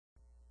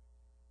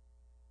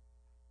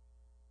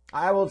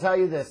I will tell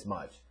you this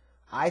much.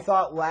 I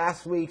thought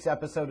last week's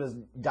episode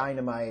of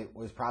Dynamite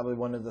was probably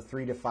one of the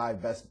 3 to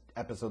 5 best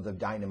episodes of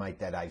Dynamite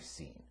that I've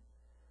seen.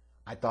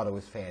 I thought it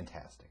was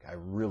fantastic. I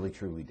really,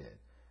 truly did.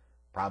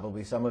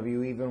 Probably some of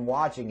you even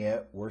watching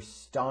it were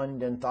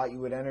stunned and thought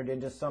you had entered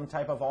into some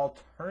type of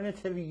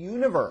alternative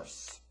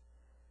universe.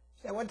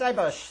 So what type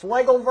of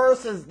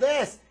Schlegelverse is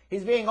this?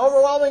 He's being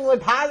overwhelmingly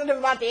positive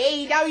about the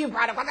AEW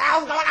product. What the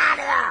hell's going on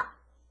here?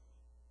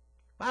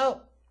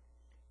 Well,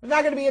 there's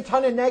not going to be a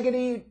ton of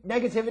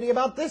negativity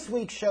about this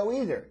week's show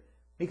either,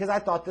 because I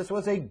thought this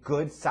was a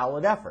good,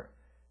 solid effort.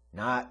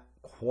 Not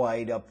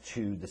quite up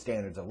to the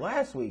standards of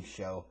last week's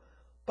show,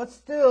 but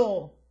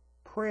still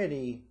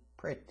pretty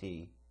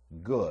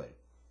good.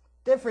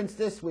 Difference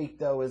this week,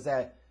 though, is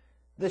that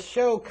the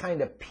show kind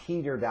of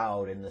petered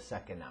out in the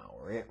second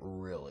hour. It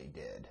really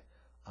did.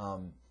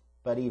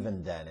 But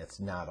even then, it's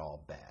not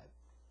all bad.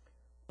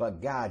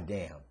 But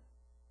goddamn,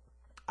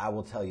 I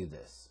will tell you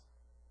this.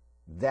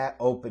 That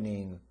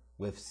opening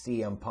with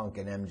CM Punk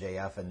and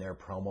MJF and their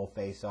promo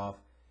face-off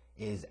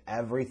is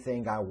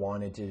everything I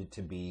wanted it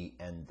to be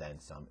and then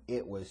some.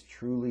 It was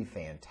truly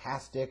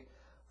fantastic.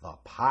 The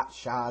pot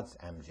shots,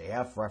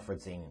 MJF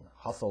referencing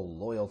hustle,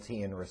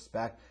 loyalty, and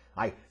respect.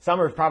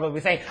 Summer's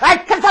probably saying, I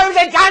confirm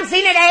that John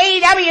Cena at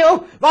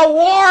AEW, the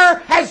war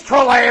has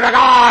truly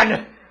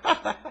begun!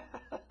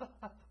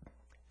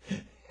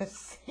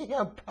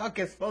 CM Punk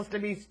is supposed to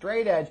be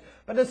straight edge,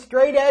 but does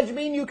straight edge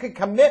mean you could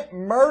commit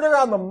murder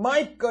on the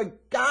mic? Good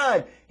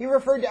God. He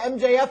referred to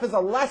MJF as a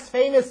less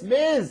famous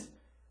Miz.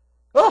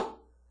 Oh,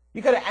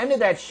 you could have ended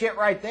that shit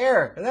right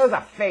there. And that was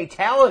a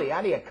fatality.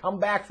 How do you come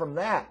back from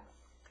that?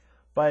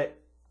 But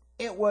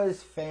it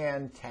was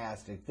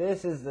fantastic.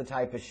 This is the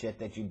type of shit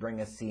that you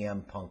bring a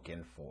CM Punk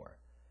in for.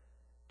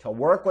 To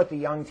work with the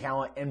young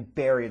talent and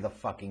bury the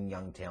fucking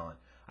young talent.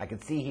 I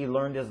could see he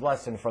learned his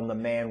lesson from the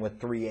man with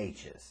 3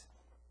 H's.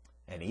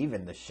 And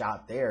even the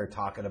shot there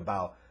talking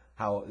about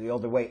how the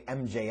only way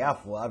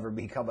MJF will ever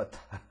become a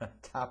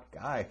top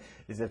guy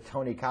is if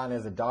Tony Khan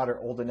has a daughter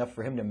old enough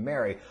for him to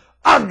marry.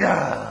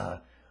 Ugh!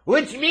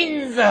 Which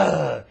means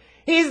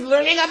he's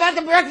learning about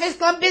the Breakfast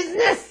Club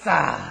business.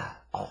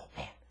 Oh,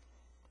 man.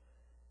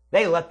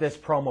 They let this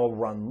promo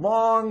run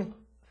long.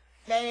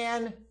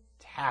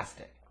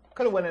 Fantastic.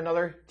 Could have went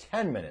another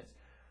 10 minutes.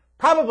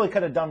 Probably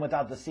could have done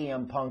without the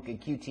CM Punk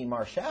and QT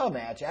Marshall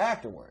match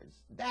afterwards.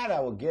 That I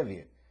will give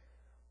you.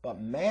 But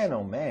man,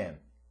 oh man,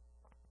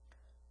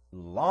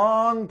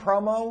 long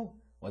promo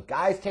with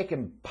guys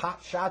taking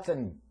pot shots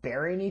and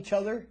burying each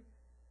other.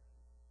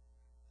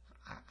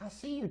 I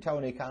see you,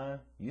 Tony Khan,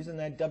 using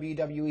that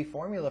WWE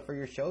formula for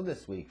your show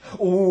this week.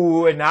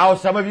 Ooh, and now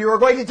some of you are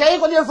going to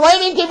take with your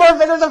flaming keyboard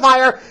fingers of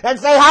fire and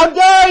say, how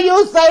dare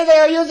you say they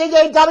are using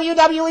a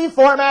WWE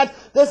format?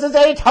 This is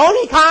a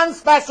Tony Khan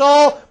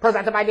special,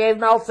 presented by Dave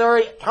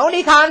Meltzer.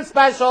 Tony Khan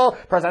special,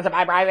 presented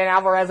by Brian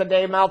Alvarez and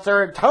Dave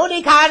Meltzer.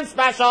 Tony Khan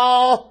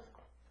special.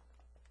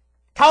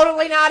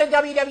 Totally not a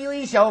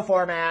WWE show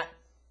format.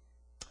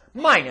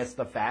 Minus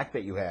the fact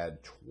that you had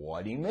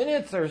 20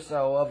 minutes or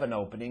so of an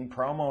opening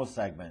promo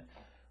segment.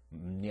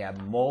 You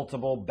had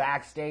multiple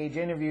backstage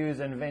interviews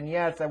and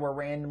vignettes that were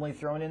randomly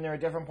thrown in there at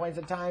different points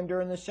of time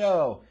during the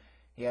show.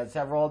 You had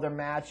several other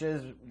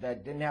matches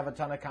that didn't have a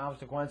ton of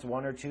consequence,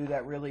 1 or 2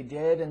 that really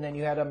did, and then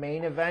you had a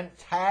main event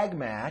tag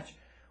match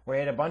where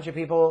you had a bunch of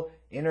people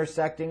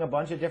intersecting a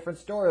bunch of different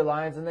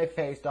storylines, and they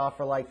faced off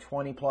for like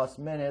 20 plus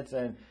minutes,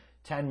 and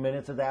 10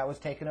 minutes of that was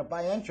taken up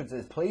by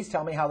entrances. Please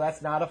tell me how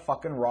that's not a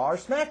fucking Raw or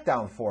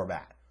SmackDown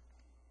format.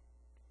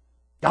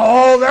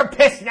 Oh, they're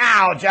pissed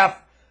now,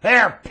 Jeff.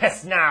 They're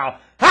pissed now.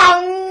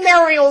 How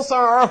dare you,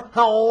 sir?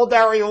 How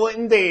dare you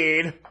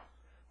indeed?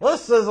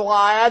 This is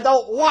why I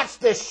don't watch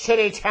this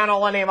shitty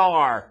channel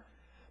anymore.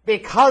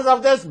 Because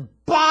of this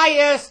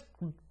biased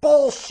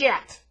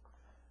bullshit.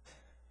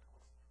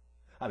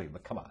 I mean,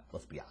 but come on,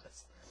 let's be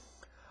honest.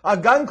 A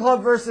Gun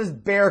Club versus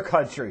Bear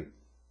Country.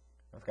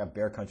 I forgot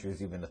Bear Country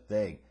is even a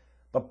thing.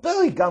 But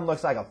Billy Gunn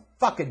looks like a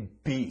fucking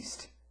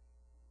beast.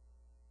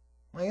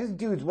 Like, this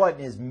dude's what,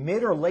 in his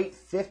mid or late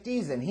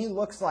 50s, and he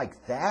looks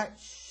like that?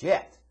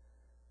 Shit.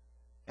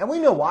 And we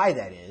know why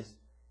that is.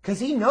 Because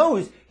he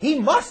knows he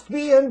must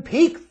be in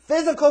peak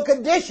physical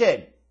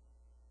condition.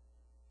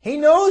 He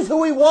knows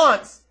who he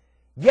wants,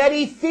 yet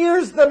he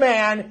fears the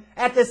man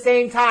at the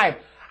same time.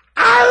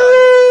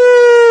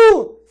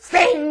 Ow!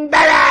 Sting,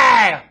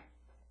 baby!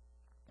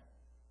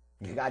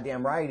 You're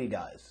goddamn right he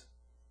does.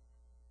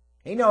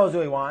 He knows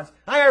who he wants.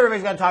 I know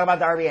everybody's going to talk about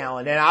Darby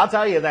Allin, and I'll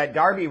tell you that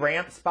Darby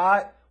ramp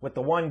spot with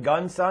the one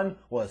gun son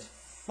was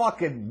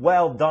fucking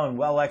well done,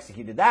 well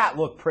executed. That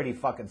looked pretty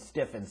fucking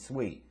stiff and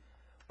sweet.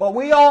 But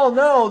we all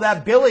know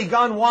that Billy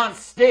Gunn wants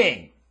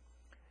Sting.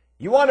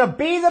 You want to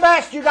be the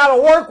best, you got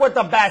to work with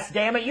the best,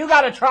 damn it. You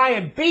got to try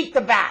and beat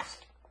the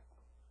best.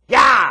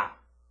 Yeah.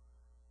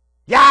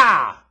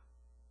 Yeah.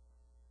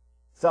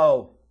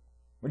 So,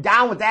 we're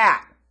down with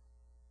that.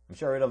 I'm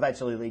sure it'll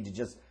eventually lead to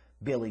just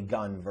Billy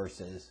Gunn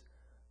versus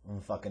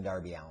fucking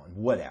Darby Allin.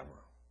 Whatever.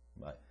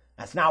 But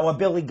that's not what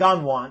Billy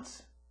Gunn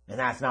wants. And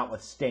that's not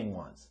what Sting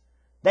wants.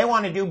 They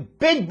want to do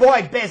big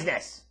boy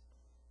business.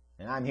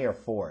 and I'm here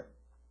for it.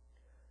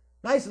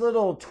 Nice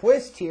little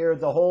twist here,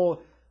 the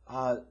whole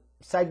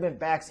segment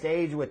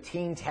backstage with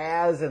Team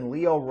Taz and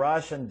Lio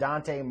Rush and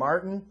Dante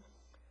Martin.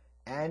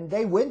 And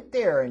they went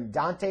there, and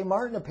Dante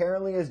Martin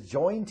apparently has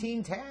joined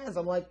Team Taz.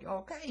 I'm like,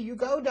 okay, you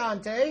go,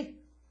 Dante.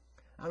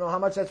 I don't know how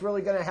much that's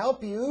really going to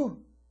help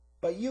you,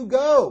 but you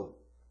go.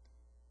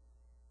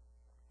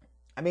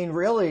 I mean,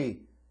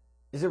 really,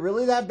 is it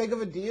really that big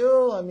of a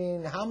deal? I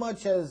mean, how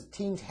much has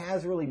Team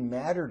Taz really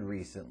mattered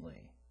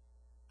recently?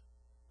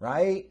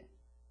 Right?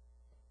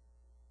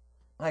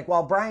 Like,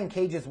 while Brian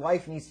Cage's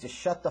wife needs to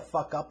shut the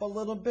fuck up a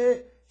little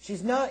bit,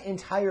 she's not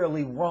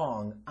entirely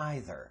wrong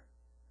either.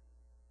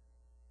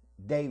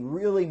 They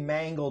really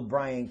mangled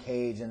Brian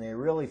Cage, and they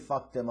really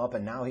fucked him up,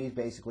 and now he's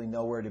basically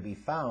nowhere to be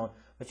found.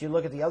 But you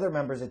look at the other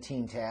members of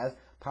Team Taz,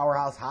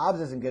 Powerhouse Hobbs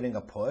isn't getting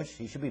a push.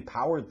 He should be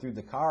powered through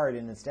the card,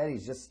 and instead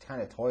he's just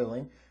kind of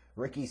toiling.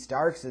 Ricky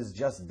Starks is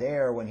just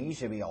there when he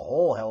should be a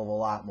whole hell of a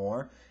lot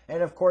more.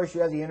 And of course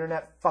you have the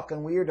internet fucking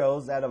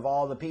weirdos that of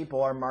all the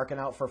people are marking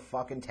out for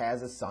fucking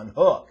Taz's son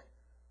Hook.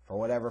 For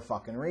whatever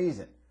fucking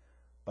reason.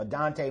 But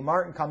Dante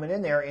Martin coming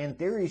in there, in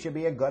theory, should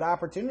be a good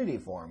opportunity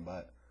for him,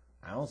 but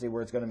I don't see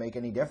where it's going to make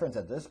any difference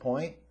at this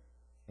point.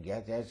 He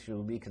actually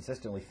will be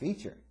consistently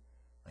featured.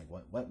 Like,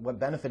 what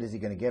benefit is he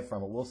going to get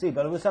from it? We'll see.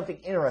 But it was something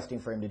interesting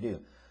for him to do.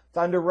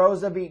 Thunder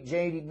Rosa beat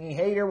Jamie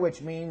Hayter,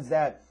 which means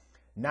that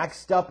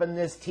next up in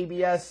this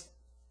TBS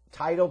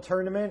title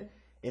tournament,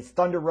 it's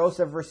Thunder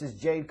Rosa versus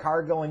Jade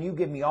Cargill, and you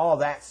give me all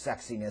that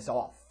sexiness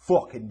all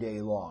fucking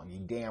day long. You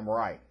damn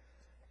right.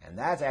 And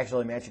that's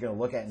actually a match you're going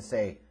to look at and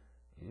say,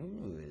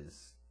 ooh,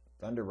 is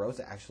Thunder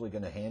Rosa actually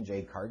going to hand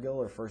Jade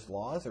Cargill her first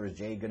loss, or is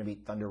Jade going to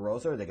beat Thunder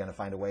Rosa? Or are they going to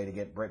find a way to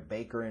get Britt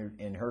Baker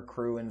and her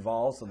crew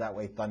involved so that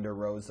way Thunder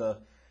Rosa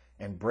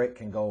and Britt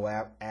can go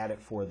at it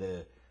for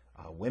the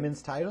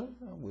women's title?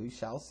 We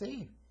shall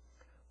see.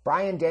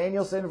 Bryan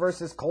Danielson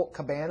versus Colt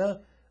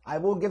Cabana. I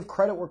will give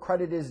credit where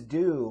credit is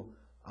due.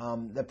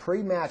 The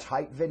pre-match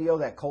hype video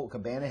that Colt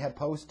Cabana had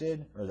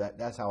posted, or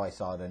that's how I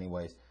saw it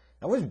anyways,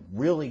 that was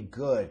really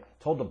good.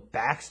 Told the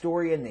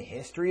backstory and the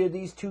history of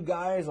these two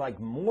guys. Like,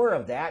 more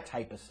of that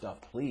type of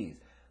stuff, please.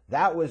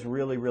 That was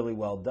really, really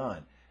well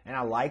done. And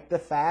I like the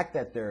fact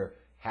that they're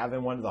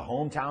having one of the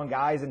hometown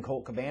guys in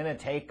Colt Cabana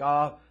take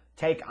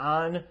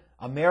on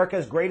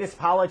America's greatest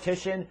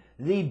politician,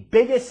 the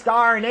biggest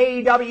star in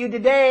AEW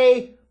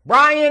today,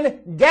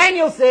 Bryan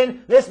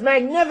Danielson, this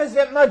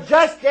magnificent,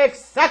 majestic,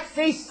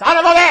 sexy son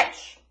of a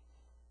bitch.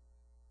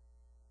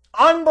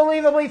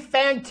 Unbelievably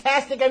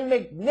fantastic and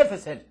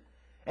magnificent.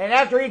 And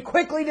after he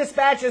quickly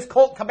dispatches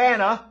Colt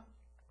Cabana,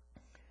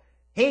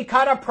 he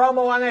cut a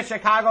promo on the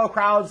Chicago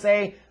crowd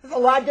saying, "It's a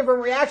lot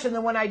different reaction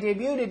than when I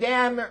debuted.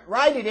 Damn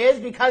right it is,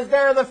 because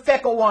they're the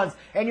fickle ones.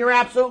 And you're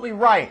absolutely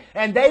right.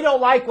 And they don't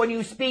like when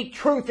you speak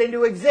truth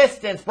into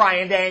existence,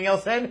 Bryan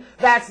Danielson.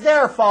 That's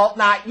their fault,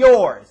 not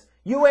yours.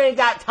 You ain't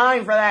got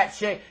time for that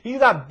shit. You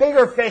got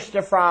bigger fish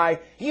to fry.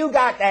 You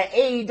got that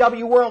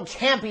AEW World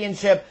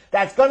Championship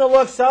that's going to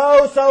look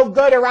so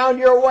good around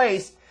your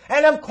waist.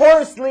 And of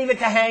course, leave it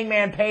to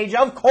Hangman Page.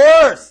 Of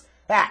course.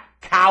 That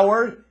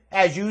coward.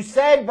 As you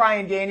said,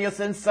 Bryan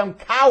Danielson, some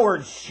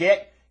coward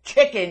shit.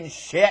 Chicken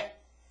shit.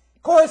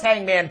 Of course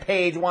Hangman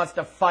Page wants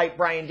to fight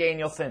Bryan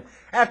Danielson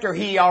after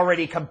he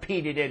already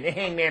competed in.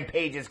 Hangman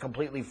Page is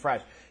completely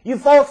fresh. You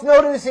folks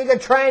noticing a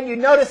trend? You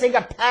noticing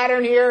a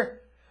pattern here?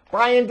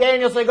 Bryan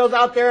Danielson goes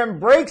out there and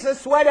breaks a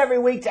sweat every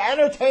week to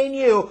entertain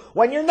you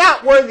when you're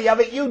not worthy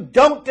of it. You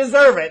don't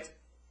deserve it.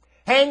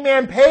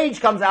 Hangman Page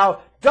comes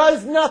out,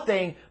 does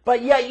nothing,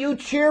 but yet you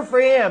cheer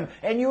for him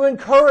and you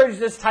encourage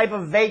this type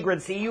of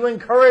vagrancy. You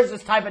encourage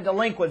this type of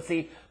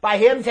delinquency by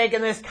him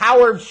taking this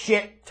coward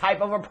shit type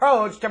of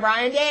approach to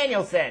Bryan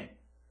Danielson.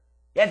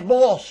 It's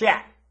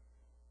bullshit.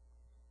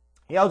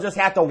 He'll just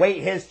have to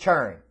wait his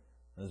turn,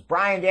 because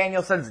Bryan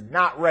Danielson's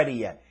not ready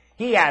yet.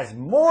 He has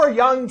more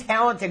young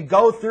talent to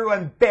go through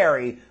and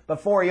bury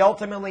before he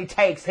ultimately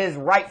takes his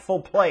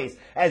rightful place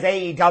as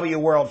AEW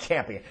World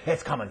Champion.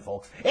 It's coming,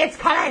 folks. It's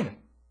coming!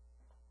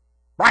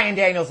 Bryan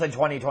Danielson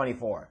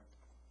 2024.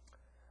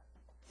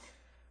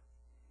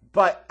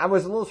 But I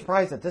was a little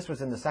surprised that this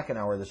was in the second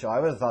hour of the show.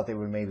 I would have thought they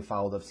would maybe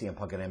followed up CM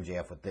Punk and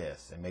MJF with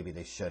this, and maybe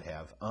they should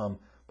have.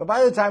 But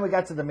by the time we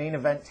got to the main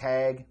event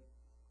tag,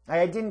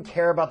 I didn't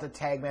care about the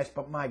tag match,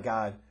 but my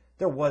God,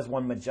 there was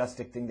one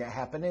majestic thing that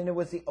happened, and it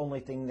was the only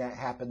thing that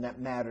happened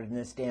that mattered in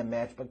this damn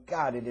match. But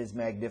God, it is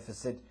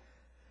magnificent.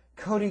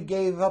 Cody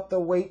gave up the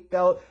weight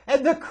belt,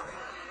 and the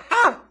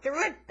crowd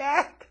threw it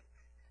back.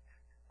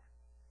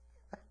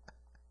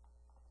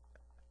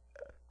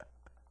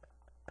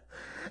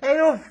 I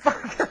don't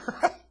fucking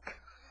like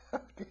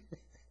Cody.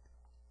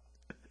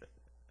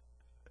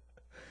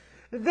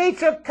 They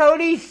took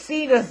Cody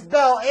Cena's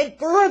belt and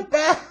threw it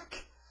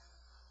back.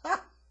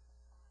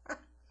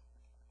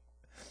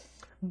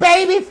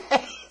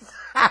 Babyface.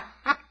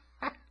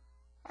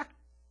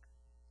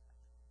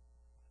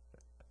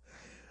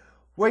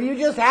 When you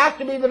just have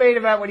to be the main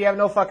event when you have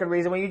no fucking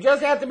reason. When you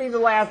just have to be the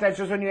last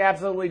entrance when you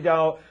absolutely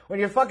don't. When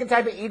you're fucking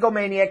type of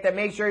egomaniac that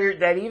makes sure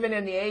that even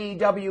in the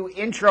AEW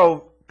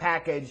intro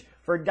package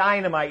for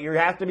Dynamite. You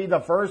have to be the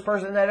first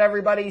person that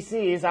everybody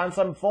sees on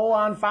some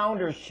full-on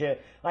founder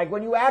shit. Like,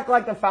 when you act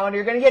like the founder,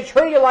 you're going to get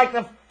treated like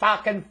the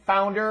fucking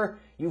founder,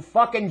 you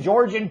fucking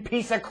Georgian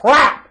piece of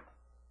crap!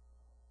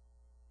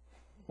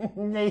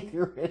 They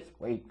threw his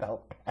weight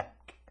belt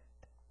back.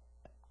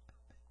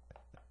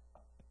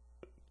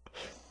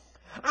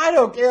 I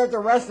don't care if the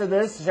rest of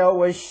this show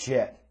was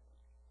shit.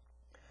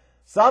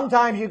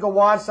 Sometimes you can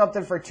watch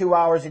something for 2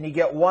 hours and you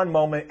get one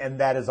moment and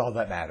that is all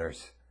that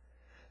matters.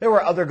 There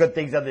were other good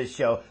things on this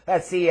show.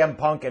 That CM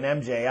Punk and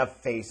MJF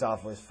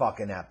face-off was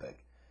fucking epic.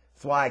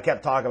 That's why I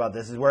kept talking about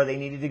this is where they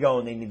needed to go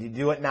and they need to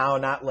do it now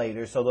and not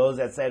later. So those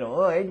that said,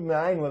 oh, I didn't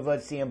mind with what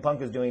CM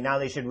Punk is doing, now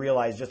they should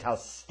realize just how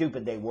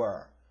stupid they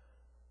were.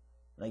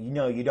 Like, you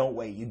know, you don't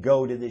wait. You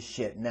go to this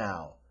shit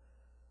now.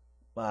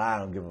 Well, I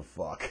don't give a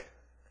fuck.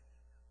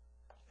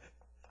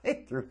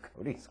 They threw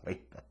Cody's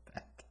weight belt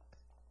back.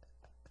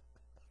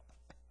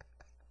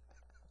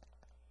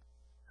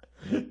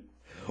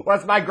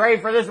 What's my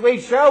grade for this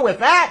week's show? With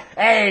that,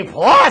 A+.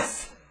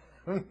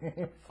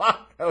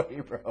 Fuck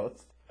Cody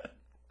Rhodes.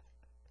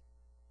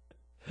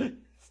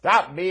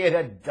 Stop being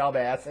a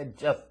dumbass and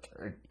just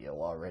turn heel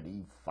already,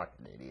 you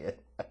fucking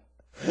idiot.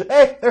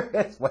 Hey, there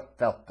is weight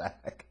belt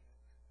back.